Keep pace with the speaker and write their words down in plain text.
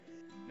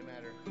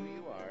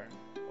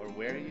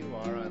where you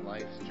are on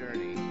life's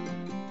journey,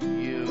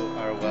 you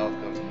are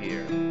welcome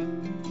here.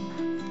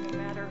 No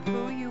matter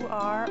who you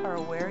are or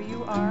where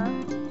you are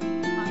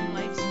on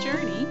life's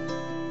journey,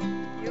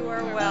 you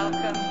are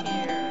welcome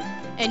here.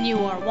 And you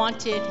are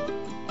wanted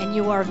and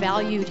you are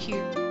valued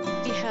here.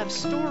 We have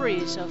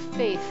stories of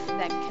faith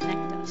that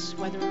connect us,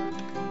 whether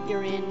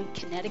you're in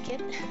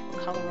Connecticut,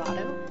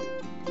 Colorado,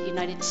 the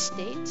United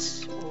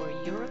States, or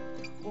Europe,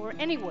 or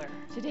anywhere.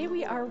 Today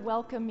we are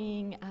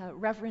welcoming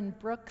Reverend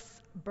Brooks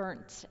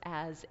Burnt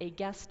as a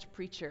guest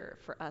preacher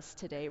for us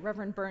today.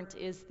 Reverend Burnt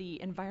is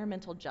the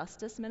environmental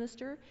justice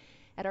minister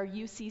at our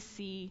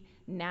UCC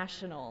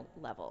national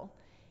level.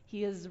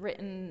 He has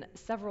written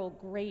several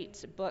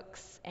great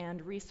books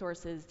and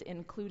resources,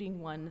 including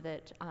one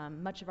that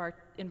much of our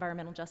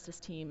environmental justice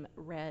team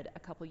read a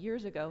couple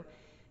years ago,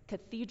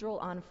 Cathedral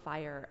on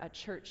Fire, a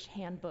church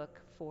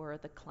handbook for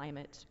the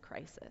climate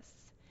crisis.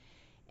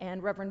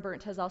 And Reverend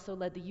Burnt has also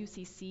led the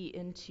UCC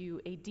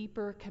into a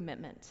deeper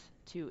commitment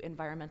to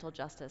environmental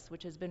justice,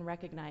 which has been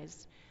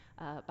recognized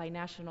by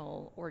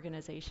national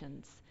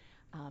organizations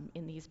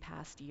in these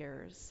past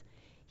years.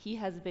 He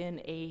has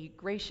been a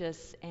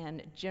gracious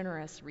and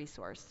generous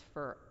resource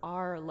for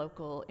our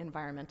local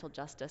environmental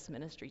justice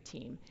ministry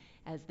team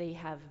as they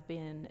have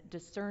been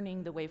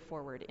discerning the way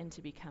forward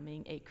into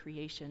becoming a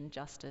creation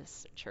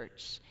justice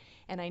church.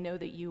 And I know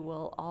that you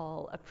will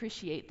all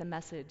appreciate the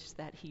message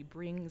that he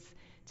brings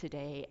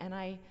today, and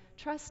I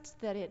trust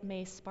that it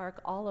may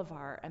spark all of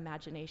our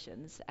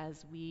imaginations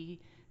as we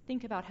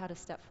think about how to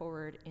step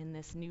forward in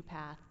this new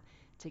path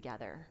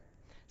together.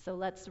 So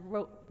let's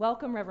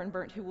welcome Reverend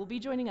Burnt, who will be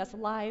joining us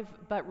live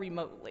but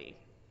remotely.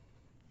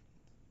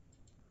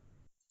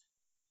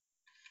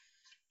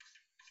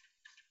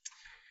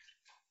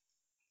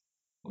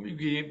 Let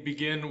me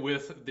begin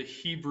with the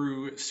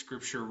Hebrew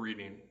scripture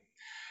reading.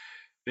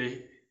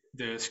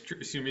 The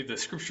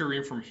scripture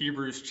reading from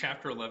Hebrews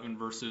chapter 11,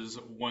 verses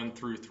 1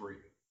 through 3.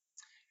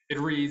 It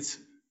reads,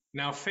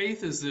 "Now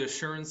faith is the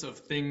assurance of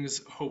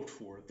things hoped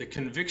for, the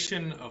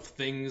conviction of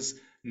things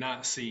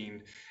not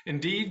seen.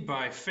 Indeed,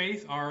 by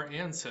faith our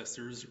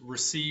ancestors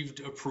received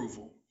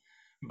approval.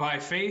 By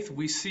faith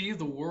we see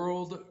the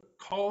world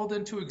called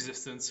into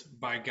existence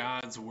by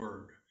God's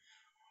word.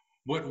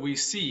 What we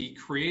see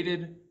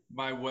created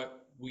by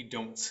what we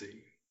don't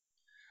see."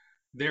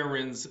 There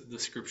ends the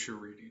scripture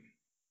reading.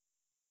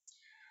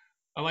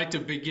 I'd like to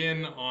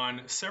begin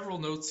on several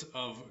notes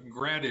of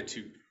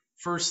gratitude.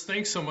 First,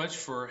 thanks so much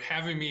for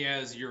having me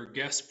as your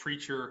guest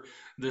preacher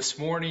this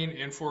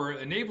morning and for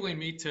enabling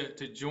me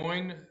to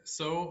join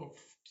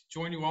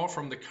you all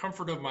from the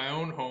comfort of my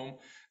own home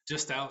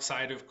just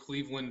outside of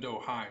Cleveland,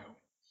 Ohio.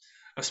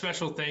 A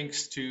special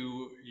thanks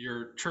to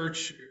your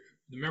church,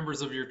 the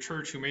members of your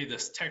church who made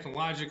this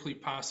technologically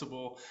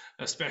possible,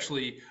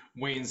 especially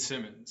Wayne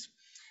Simmons.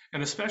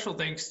 And a special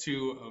thanks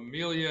to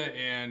Amelia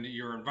and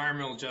your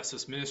environmental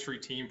justice ministry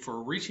team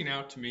for reaching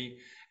out to me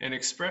and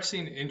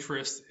expressing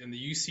interest in the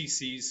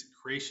UCC's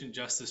Creation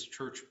Justice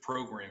Church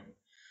program,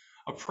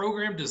 a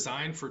program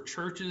designed for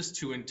churches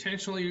to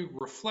intentionally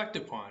reflect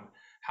upon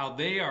how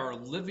they are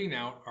living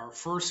out our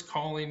first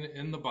calling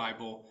in the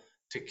Bible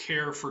to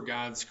care for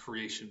God's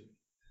creation.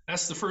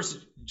 That's the first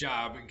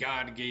job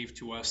God gave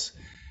to us.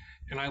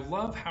 And I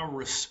love how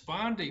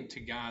responding to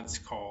God's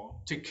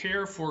call to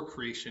care for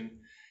creation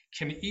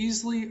can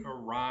easily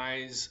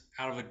arise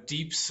out of a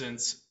deep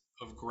sense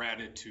of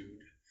gratitude.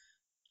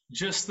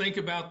 Just think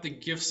about the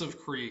gifts of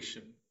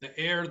creation, the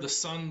air, the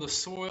sun, the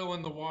soil,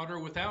 and the water.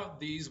 Without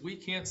these, we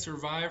can't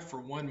survive for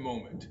one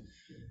moment.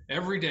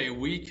 Every day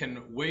we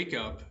can wake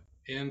up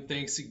in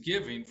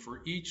thanksgiving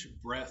for each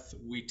breath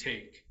we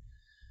take.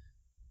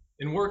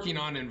 In working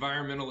on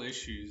environmental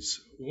issues,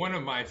 one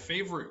of my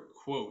favorite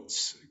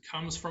quotes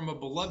comes from a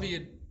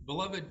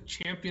beloved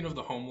champion of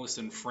the homeless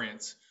in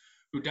France,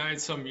 who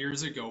died some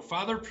years ago.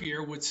 Father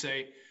Pierre would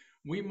say,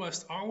 "We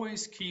must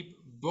always keep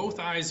both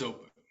eyes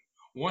open,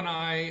 one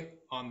eye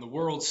on the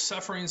world's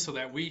suffering so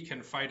that we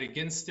can fight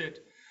against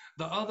it,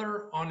 the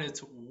other on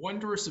its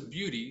wondrous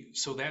beauty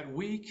so that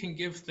we can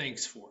give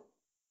thanks for it."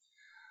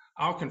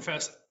 I'll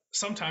confess,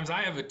 sometimes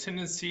I have a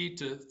tendency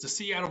to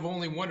see out of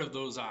only one of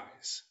those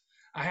eyes.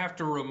 I have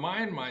to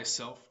remind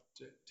myself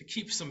to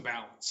keep some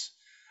balance,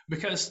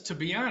 because to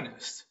be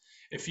honest,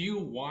 if you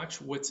watch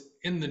what's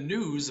in the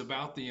news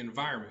about the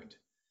environment,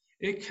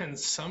 it can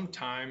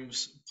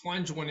sometimes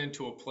plunge one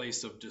into a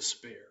place of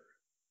despair.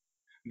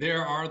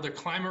 There are the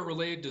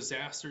climate-related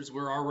disasters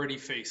we're already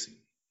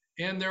facing,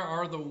 and there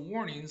are the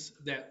warnings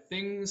that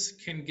things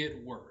can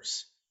get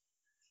worse.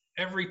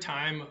 Every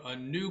time a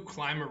new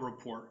climate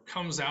report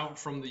comes out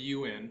from the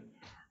UN,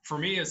 for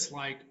me it's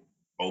like,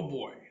 oh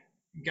boy,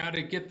 got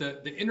to get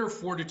the inner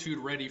fortitude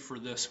ready for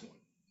this one.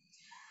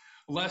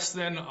 Less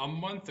than a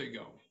month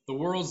ago, the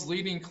world's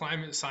leading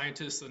climate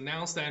scientists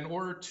announced that in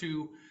order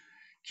to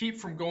keep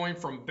from going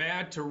from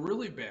bad to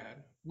really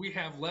bad, we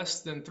have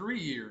less than 3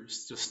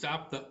 years to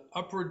stop the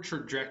upward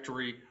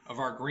trajectory of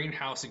our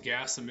greenhouse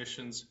gas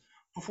emissions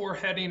before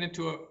heading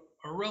into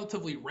a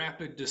relatively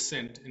rapid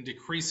descent in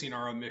decreasing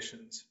our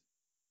emissions.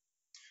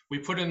 We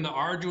put in the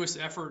arduous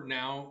effort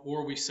now,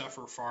 or we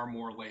suffer far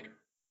more later.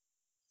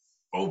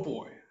 Oh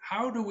boy,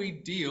 how do we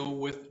deal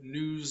with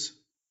news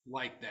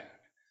like that?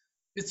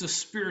 It's a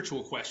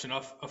spiritual question,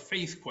 a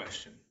faith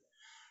question.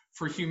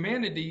 For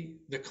humanity,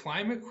 the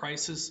climate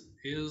crisis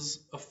is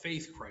a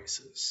faith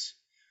crisis.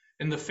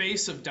 In the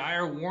face of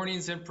dire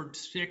warnings and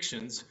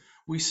predictions,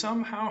 we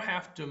somehow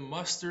have to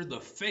muster the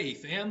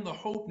faith and the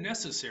hope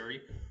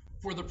necessary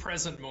for the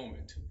present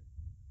moment.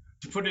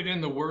 To put it in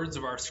the words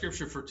of our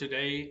scripture for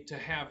today, to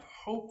have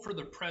hope for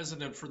the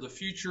present and for the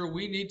future,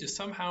 we need to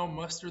somehow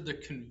muster the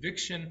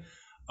conviction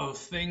of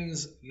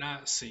things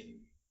not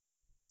seen.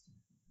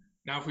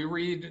 Now, if we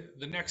read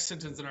the next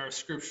sentence in our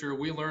scripture,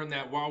 we learn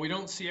that while we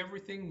don't see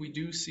everything, we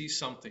do see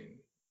something.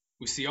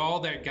 We see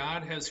all that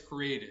God has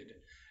created,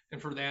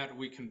 and for that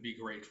we can be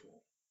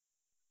grateful.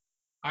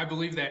 I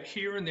believe that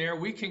here and there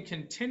we can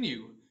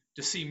continue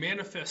to see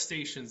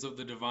manifestations of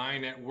the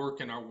divine at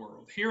work in our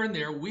world. Here and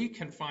there we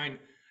can find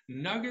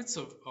nuggets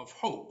of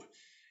hope,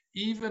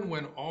 even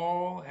when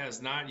all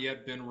has not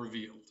yet been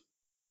revealed.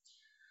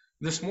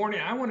 This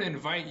morning, I want to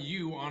invite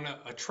you on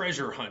a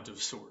treasure hunt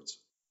of sorts.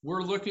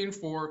 We're looking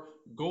for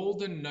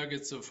golden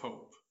nuggets of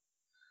hope.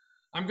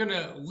 I'm going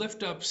to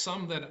lift up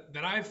some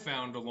that I've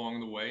found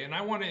along the way, and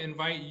I want to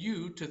invite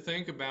you to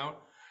think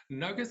about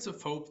nuggets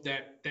of hope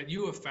that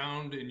you have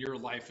found in your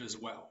life as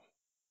well.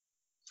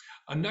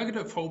 A nugget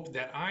of hope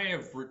that I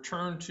have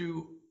returned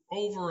to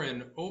over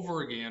and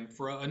over again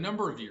for a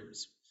number of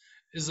years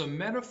is a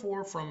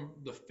metaphor from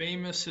the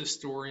famous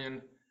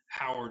historian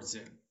Howard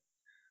Zinn.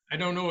 I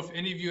don't know if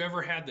any of you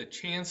ever had the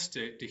chance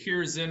to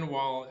hear Zinn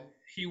while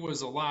he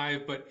was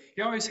alive, but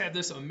he always had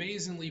this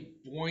amazingly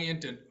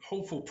buoyant and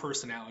hopeful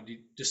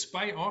personality,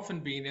 despite often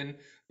being in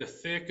the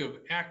thick of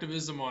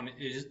activism on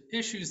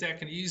issues that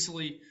can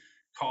easily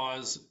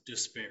cause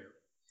despair.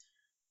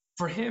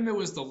 For him, it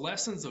was the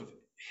lessons of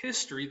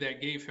history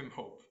that gave him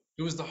hope.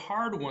 It was the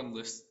hard-won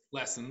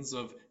lessons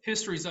of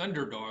history's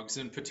underdogs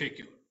in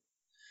particular.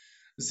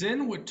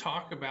 Zinn would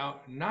talk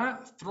about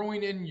not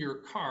throwing in your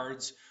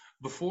cards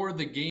before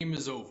the game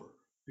is over,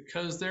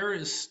 because there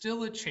is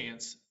still a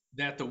chance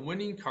that the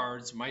winning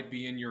cards might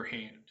be in your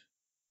hand.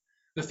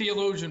 The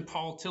theologian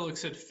Paul Tillich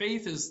said,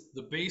 faith is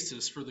the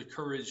basis for the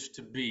courage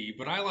to be,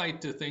 but I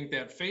like to think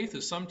that faith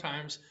is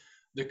sometimes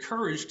the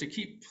courage to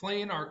keep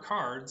playing our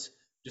cards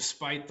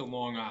despite the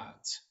long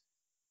odds.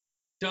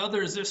 To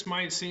others, this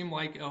might seem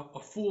like a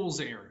fool's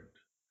errand.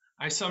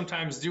 I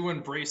sometimes do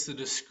embrace the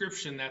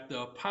description that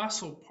the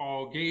Apostle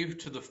Paul gave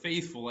to the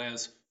faithful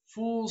as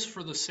fools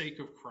for the sake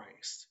of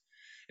Christ.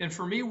 And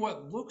for me,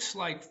 what looks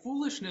like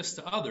foolishness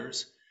to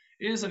others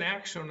is an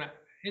actuality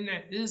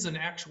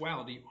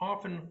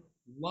often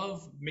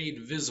love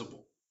made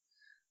visible.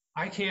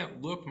 I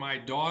can't look my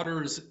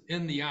daughters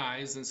in the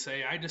eyes and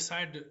say, I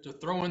decided to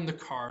throw in the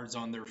cards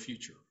on their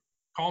future.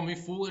 Call me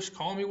foolish,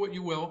 call me what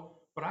you will,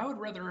 but I would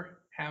rather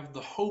have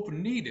the hope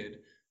needed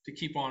to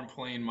keep on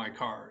playing my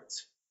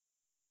cards.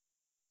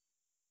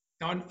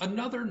 Now,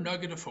 another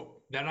nugget of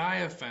hope that I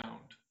have found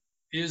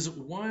is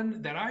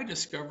one that I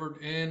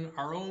discovered in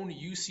our own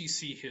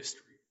UCC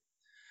history.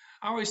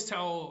 I always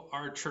tell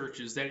our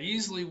churches that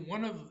easily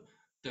one of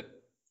the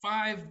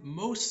 5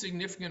 most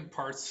significant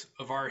parts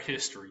of our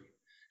history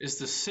is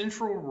the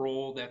central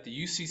role that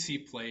the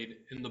UCC played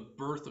in the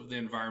birth of the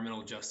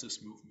environmental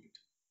justice movement.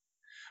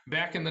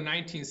 Back in the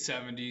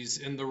 1970s,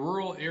 in the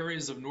rural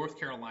areas of North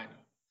Carolina,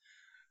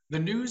 the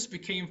news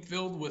became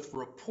filled with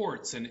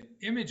reports and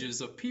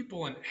images of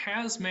people in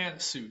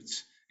hazmat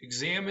suits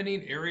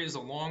examining areas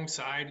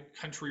alongside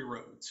country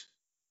roads.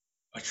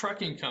 A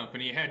trucking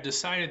company had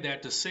decided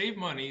that to save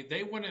money,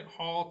 they wouldn't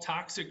haul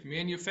toxic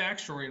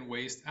manufacturing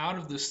waste out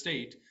of the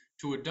state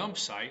to a dump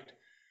site,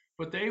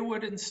 but they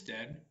would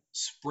instead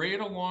spray it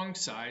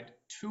alongside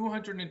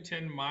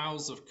 210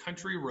 miles of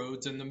country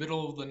roads in the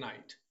middle of the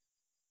night.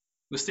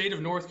 The state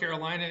of North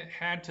Carolina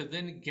had to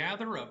then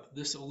gather up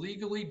this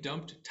illegally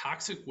dumped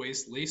toxic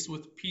waste laced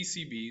with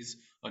PCBs,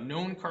 a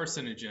known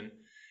carcinogen,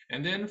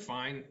 and then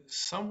find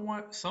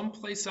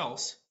someplace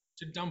else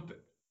to dump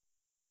it.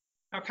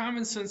 Now,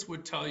 common sense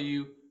would tell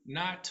you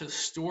not to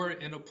store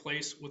it in a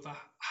place with a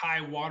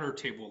high water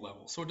table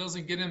level so it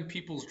doesn't get in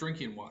people's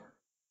drinking water.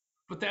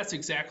 But that's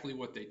exactly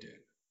what they did.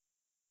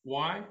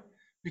 Why?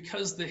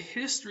 Because the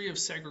history of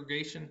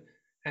segregation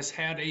has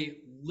had a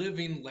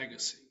living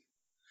legacy.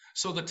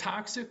 So the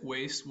toxic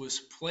waste was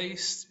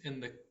placed in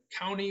the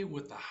county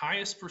with the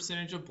highest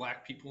percentage of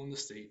Black people in the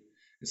state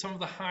and some of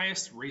the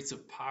highest rates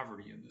of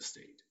poverty in the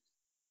state.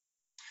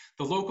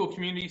 The local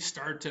community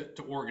started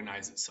to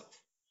organize itself.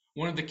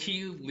 One of the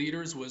key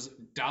leaders was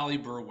Dolly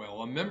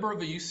Burwell, a member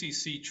of a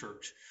UCC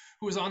church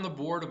who was on the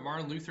board of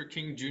Martin Luther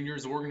King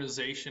Jr.'s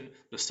organization,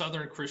 the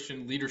Southern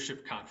Christian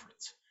Leadership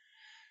Conference.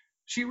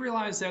 She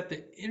realized that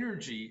the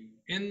energy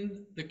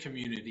in the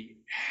community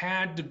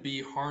had to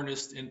be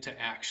harnessed into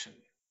action.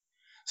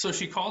 So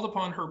she called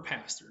upon her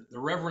pastor, the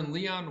Reverend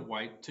Leon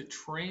White, to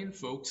train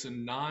folks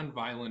in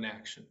nonviolent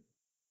action.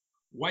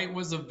 White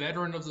was a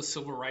veteran of the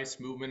Civil Rights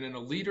Movement and a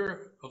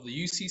leader of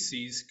the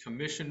UCC's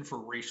Commission for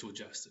Racial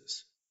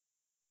Justice.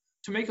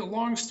 To make a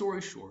long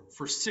story short,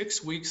 for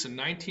 6 weeks in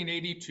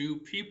 1982,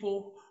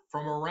 people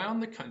from around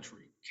the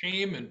country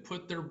came and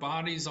put their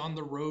bodies on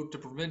the road to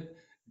prevent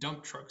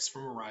dump trucks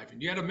from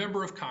arriving. You had a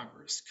member of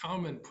Congress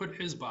come and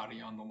put his body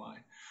on the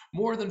line.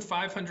 More than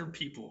 500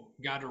 people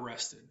got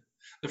arrested.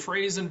 The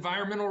phrase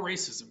environmental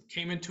racism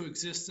came into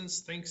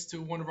existence thanks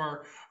to one of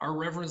our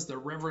reverends, the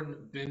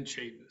Reverend Ben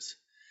Chavis.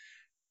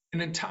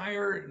 An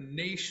entire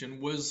nation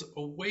was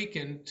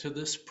awakened to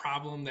this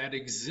problem that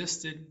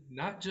existed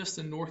not just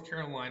in North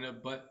Carolina,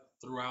 but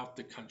throughout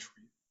the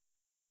country.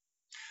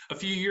 A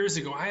few years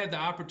ago, I had the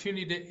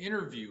opportunity to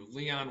interview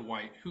Leon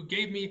White, who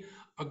gave me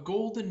a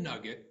golden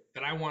nugget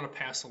that I want to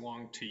pass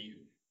along to you.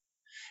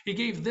 He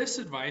gave this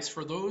advice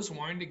for those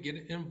wanting to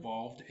get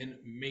involved in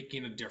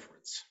making a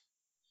difference.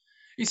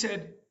 He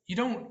said, you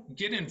don't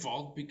get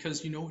involved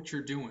because you know what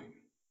you're doing.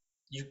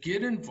 You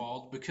get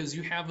involved because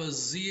you have a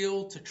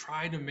zeal to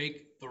try to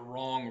make the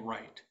wrong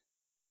right.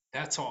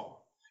 That's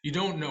all. You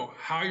don't know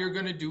how you're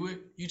going to do it.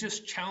 You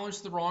just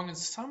challenge the wrong and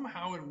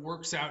somehow it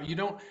works out. You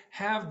don't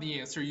have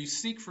the answer. You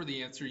seek for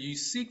the answer. You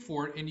seek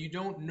for it and you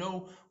don't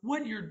know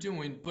what you're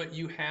doing, but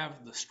you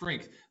have the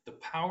strength, the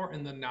power,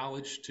 and the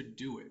knowledge to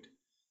do it.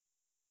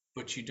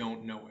 But you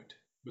don't know it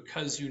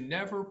because you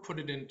never put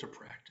it into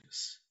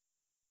practice.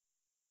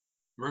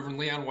 Reverend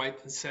Leon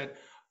White said,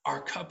 our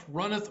cup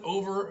runneth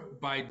over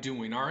by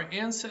doing. Our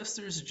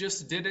ancestors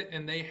just did it,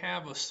 and they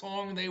have a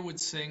song they would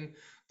sing,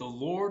 the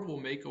Lord will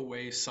make a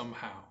way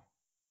somehow.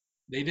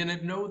 They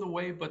didn't know the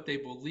way, but they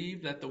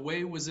believed that the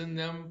way was in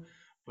them,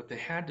 but they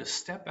had to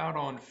step out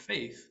on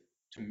faith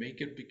to make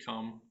it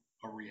become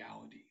a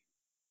reality.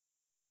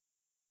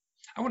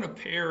 I want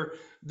to pair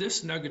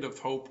this nugget of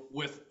hope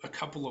with a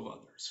couple of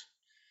others.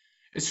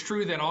 It's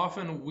true that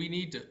often we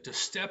need to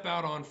step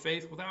out on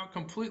faith without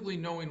completely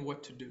knowing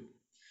what to do.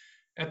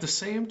 At the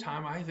same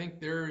time, I think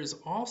there is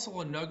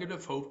also a nugget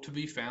of hope to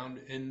be found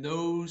in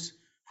those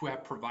who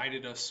have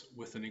provided us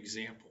with an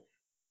example.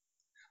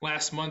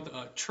 Last month,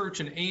 a church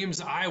in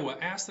Ames, Iowa,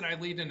 asked that I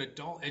lead an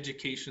adult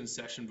education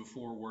session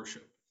before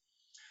worship.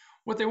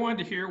 What they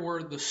wanted to hear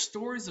were the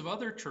stories of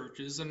other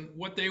churches and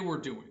what they were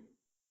doing.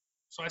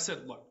 So I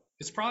said, look,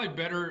 it's probably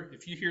better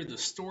if you hear the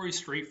story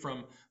straight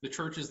from the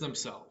churches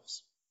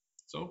themselves.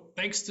 So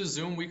thanks to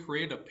Zoom, we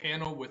created a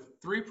panel with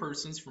 3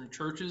 persons from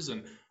churches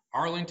in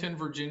Arlington,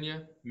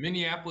 Virginia,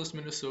 Minneapolis,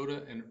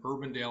 Minnesota, and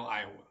Urbandale,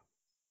 Iowa.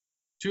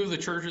 2 of the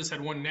churches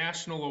had won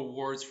national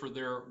awards for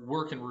their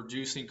work in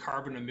reducing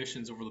carbon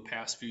emissions over the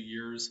past few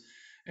years,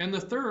 and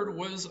the third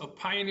was a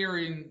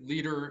pioneering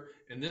leader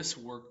in this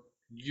work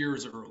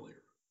years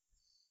earlier.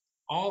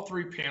 All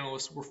 3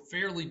 panelists were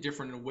fairly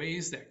different in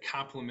ways that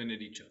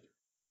complemented each other.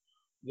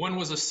 One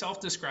was a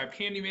self-described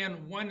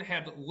handyman, one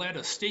had led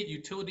a state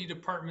utility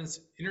department's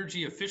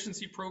energy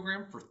efficiency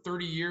program for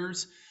 30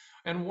 years,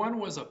 and one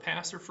was a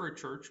pastor for a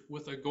church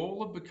with a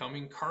goal of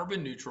becoming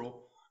carbon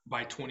neutral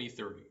by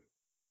 2030.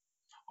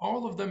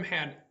 All of them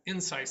had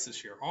insights to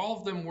share. All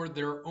of them were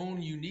their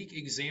own unique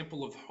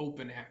example of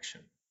hope in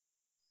action.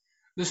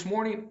 This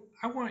morning,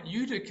 I want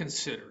you to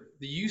consider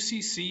the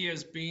UCC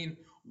as being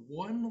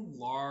one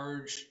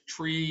large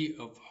tree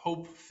of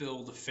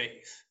hope-filled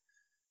faith.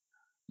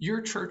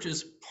 Your church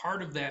is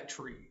part of that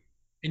tree,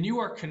 and you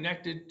are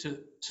connected to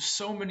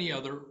so many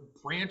other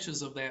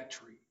branches of that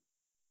tree.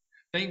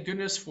 Thank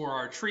goodness for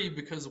our tree,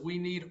 because we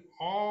need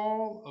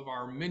all of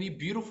our many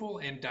beautiful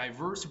and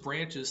diverse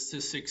branches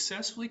to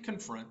successfully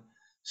confront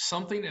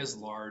something as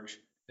large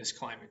as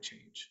climate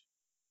change.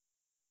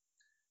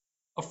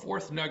 A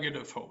fourth nugget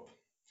of hope.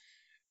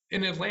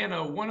 In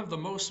Atlanta, one of the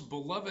most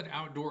beloved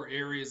outdoor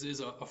areas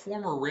is a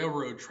former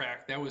railroad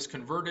track that was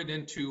converted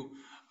into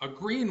a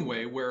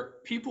greenway where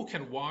people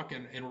can walk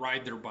and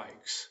ride their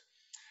bikes.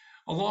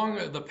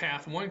 Along the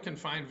path, one can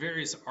find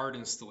various art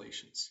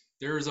installations.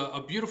 There's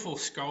a beautiful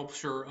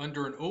sculpture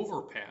under an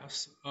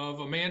overpass of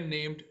a man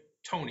named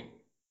Tony.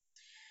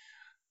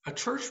 A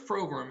church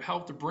program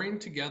helped bring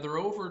together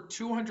over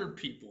 200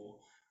 people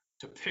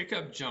to pick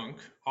up junk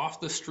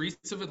off the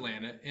streets of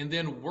Atlanta and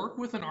then work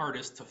with an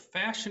artist to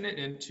fashion it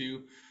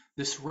into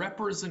this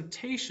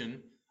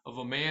representation of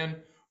a man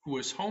who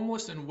was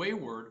homeless and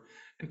wayward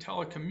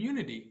until a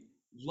community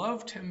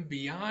loved him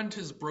beyond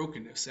his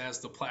brokenness, as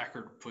the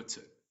placard puts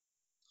it.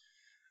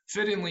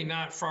 Fittingly,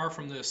 not far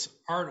from this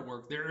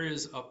artwork, there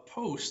is a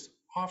post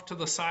off to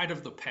the side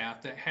of the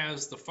path that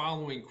has the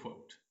following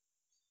quote: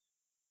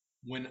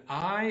 "When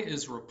I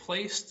is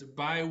replaced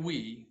by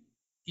we,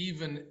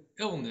 even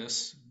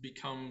illness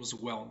becomes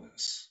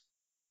wellness."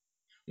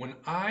 When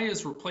I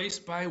is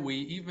replaced by we,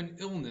 even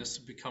illness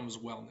becomes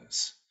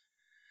wellness.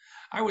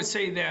 I would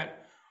say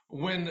that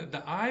when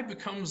the I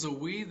becomes a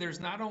we, there's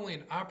not only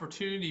an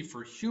opportunity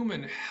for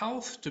human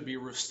health to be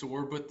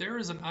restored, but there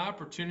is an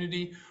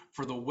opportunity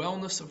for the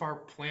wellness of our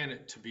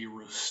planet to be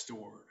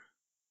restored.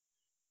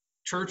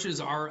 Churches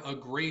are a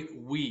great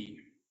we,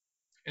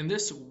 and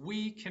this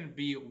we can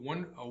be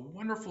a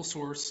wonderful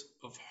source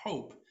of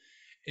hope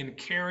in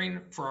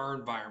caring for our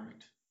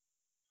environment.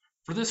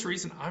 For this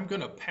reason, I'm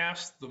going to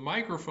pass the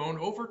microphone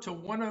over to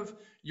one of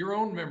your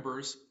own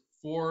members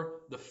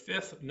for the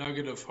fifth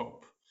nugget of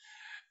hope.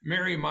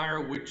 Mary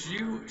Meyer, would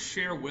you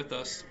share with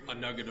us a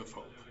nugget of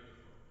hope?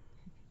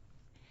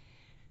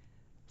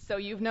 So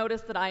you've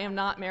noticed that I am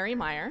not Mary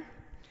Meyer.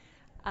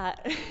 Uh,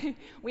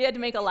 we had to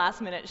make a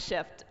last-minute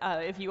shift.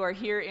 If you are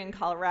here in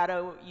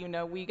Colorado, you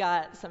know we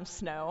got some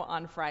snow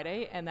on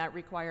Friday, and that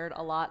required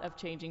a lot of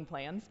changing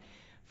plans.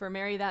 For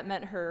Mary, that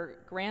meant her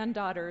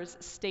granddaughter's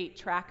state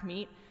track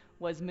meet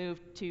was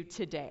moved to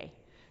today.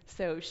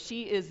 So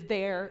she is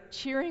there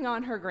cheering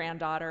on her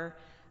granddaughter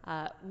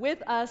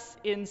with us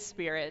in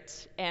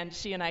spirit, and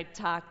she and I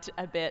talked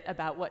a bit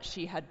about what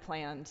she had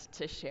planned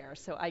to share.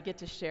 So I get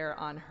to share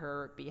on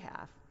her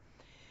behalf.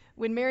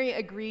 When Mary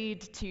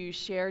agreed to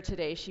share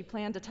today, she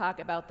planned to talk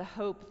about the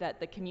hope that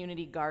the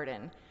Community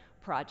Garden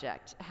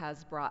project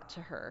has brought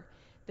to her.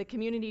 The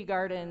community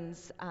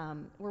gardens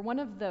were one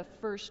of the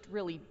first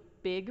really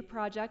big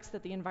projects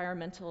that the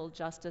Environmental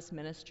Justice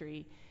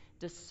Ministry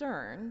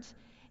discerned,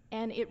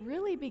 and it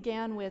really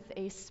began with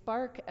a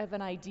spark of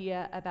an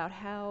idea about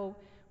how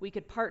we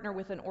could partner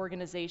with an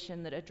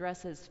organization that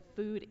addresses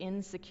food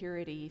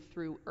insecurity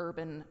through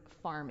urban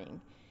farming,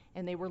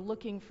 and they were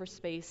looking for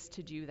space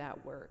to do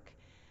that work.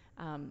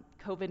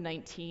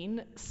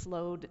 COVID-19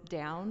 slowed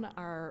down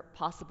our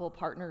possible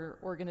partner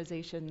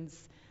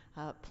organizations'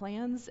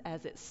 plans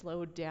as it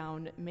slowed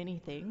down many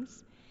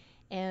things.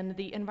 And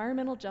the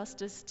environmental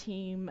justice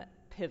team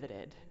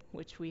pivoted,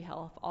 which we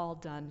have all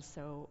done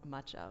so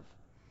much of.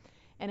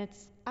 And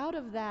it's out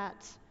of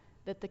that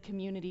that the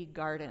Community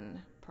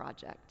Garden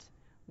Project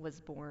was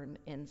born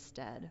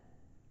instead.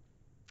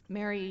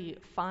 Mary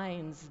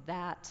finds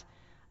that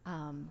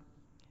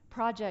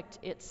project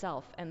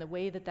itself and the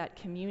way that that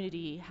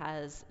community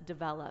has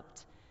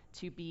developed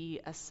to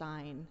be a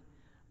sign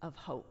of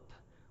hope,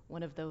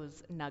 one of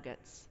those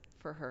nuggets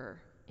for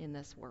her in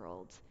this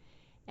world.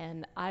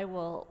 And I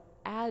will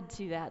add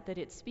to that that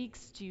it speaks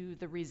to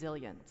the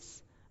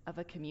resilience of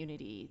a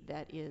community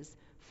that is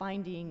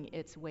finding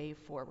its way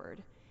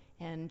forward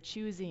and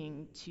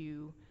choosing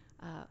to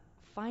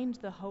find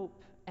the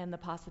hope and the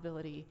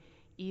possibility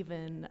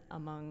even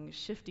among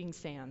shifting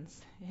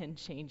sands and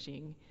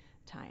changing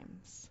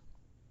times.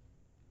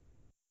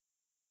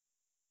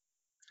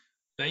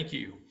 Thank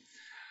you.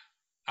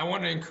 I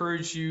want to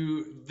encourage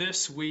you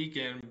this week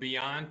and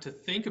beyond to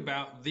think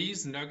about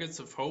these nuggets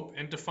of hope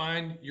and to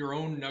find your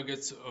own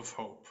nuggets of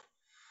hope.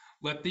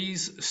 Let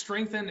these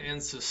strengthen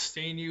and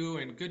sustain you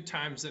in good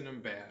times and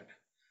in bad.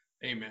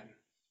 Amen.